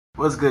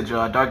What's good,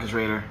 y'all? Darkest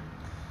Raider.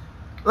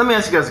 Let me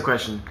ask you guys a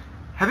question.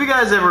 Have you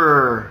guys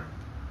ever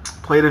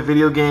played a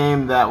video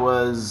game that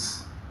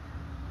was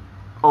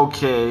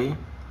okay?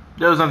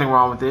 There was nothing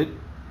wrong with it.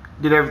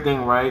 Did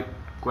everything right.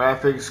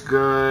 Graphics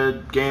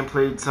good,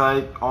 gameplay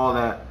tight, all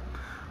that.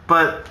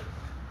 But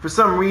for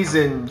some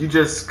reason, you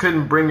just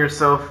couldn't bring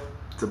yourself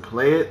to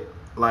play it.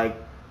 Like,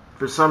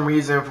 for some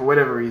reason, for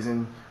whatever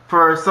reason,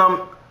 for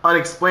some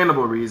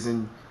unexplainable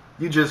reason,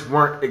 you just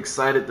weren't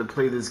excited to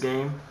play this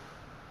game.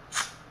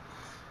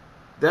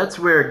 That's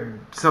where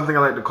something I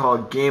like to call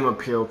game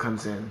appeal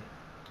comes in.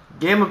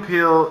 Game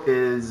appeal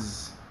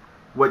is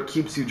what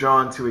keeps you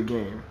drawn to a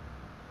game.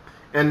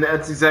 And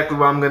that's exactly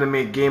why I'm going to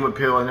make game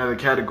appeal another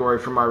category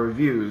for my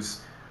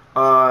reviews.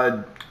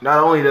 Not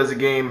only does a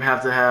game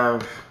have to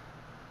have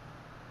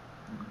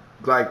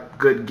like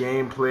good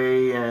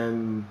gameplay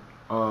and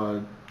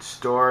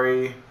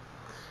story.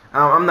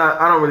 I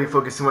don't really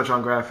focus too much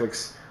on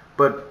graphics,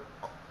 but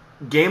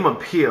game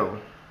appeal.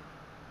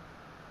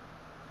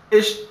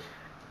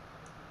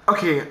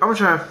 Okay, I'm gonna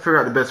try to figure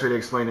out the best way to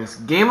explain this.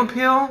 Game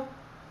appeal,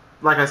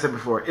 like I said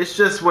before, it's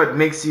just what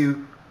makes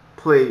you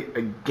play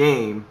a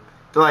game.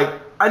 Like,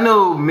 I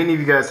know many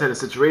of you guys had a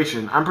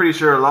situation. I'm pretty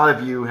sure a lot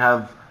of you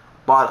have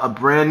bought a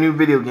brand new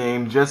video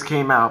game, just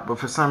came out, but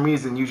for some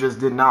reason you just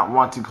did not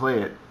want to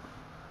play it.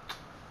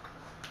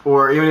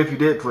 Or even if you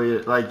did play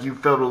it, like, you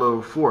felt a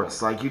little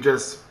forced. Like, you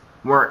just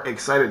weren't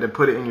excited to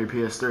put it in your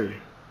PS3.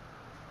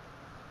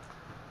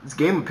 It's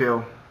game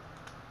appeal.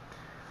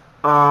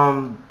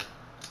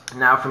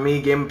 Now for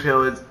me, game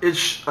appeal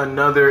it's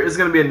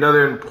gonna be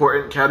another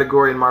important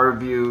category in my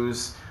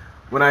reviews.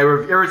 When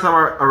every time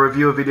I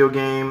review a video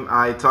game,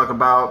 I talk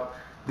about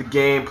the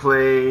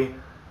gameplay.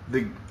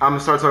 I'm gonna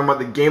start talking about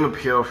the game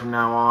appeal from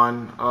now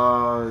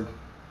on.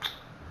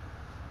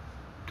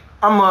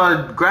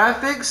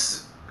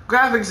 Graphics.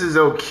 Graphics is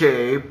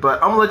okay,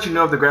 but I'm gonna let you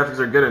know if the graphics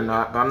are good or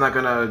not. But I'm not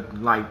gonna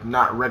like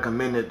not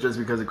recommend it just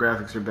because the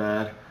graphics are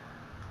bad.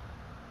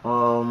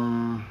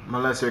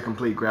 Unless you're a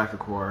complete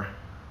graphic whore.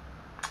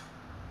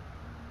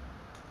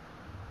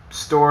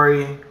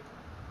 Story.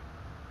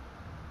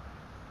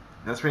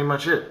 That's pretty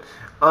much it.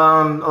 A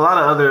lot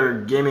of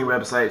other gaming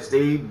websites,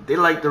 they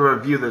like to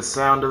review the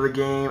sound of the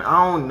game.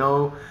 I don't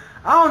know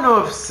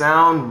if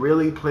sound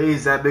really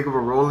plays that big of a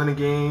role in a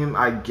game.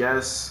 I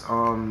guess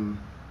in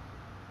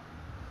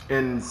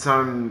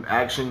some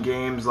action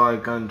games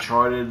like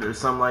Uncharted or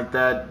something like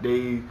that,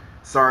 they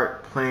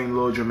start playing a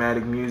little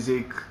dramatic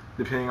music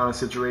depending on the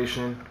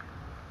situation.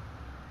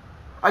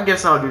 I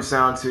guess I'll do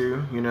sound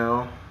too, you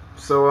know.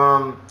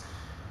 So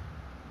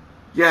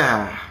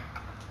yeah.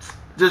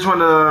 Just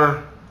want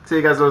to tell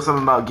you guys a little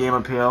something about game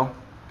appeal.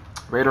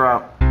 Raider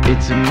out.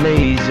 It's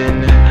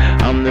amazing,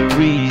 I'm the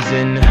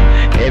reason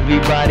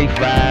everybody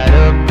fired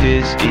up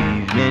this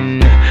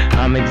evening.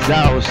 I'm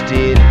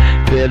exhausted,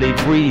 barely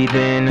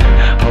breathing,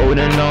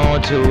 holding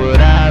on to what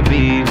I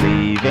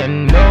believe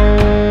in.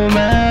 No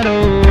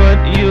matter what,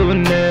 you'll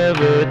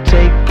never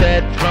take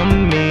that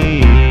from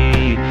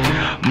me.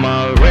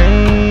 My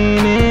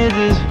reign is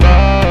as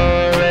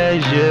far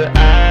as your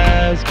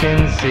eyes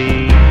can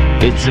see.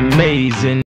 It's amazing.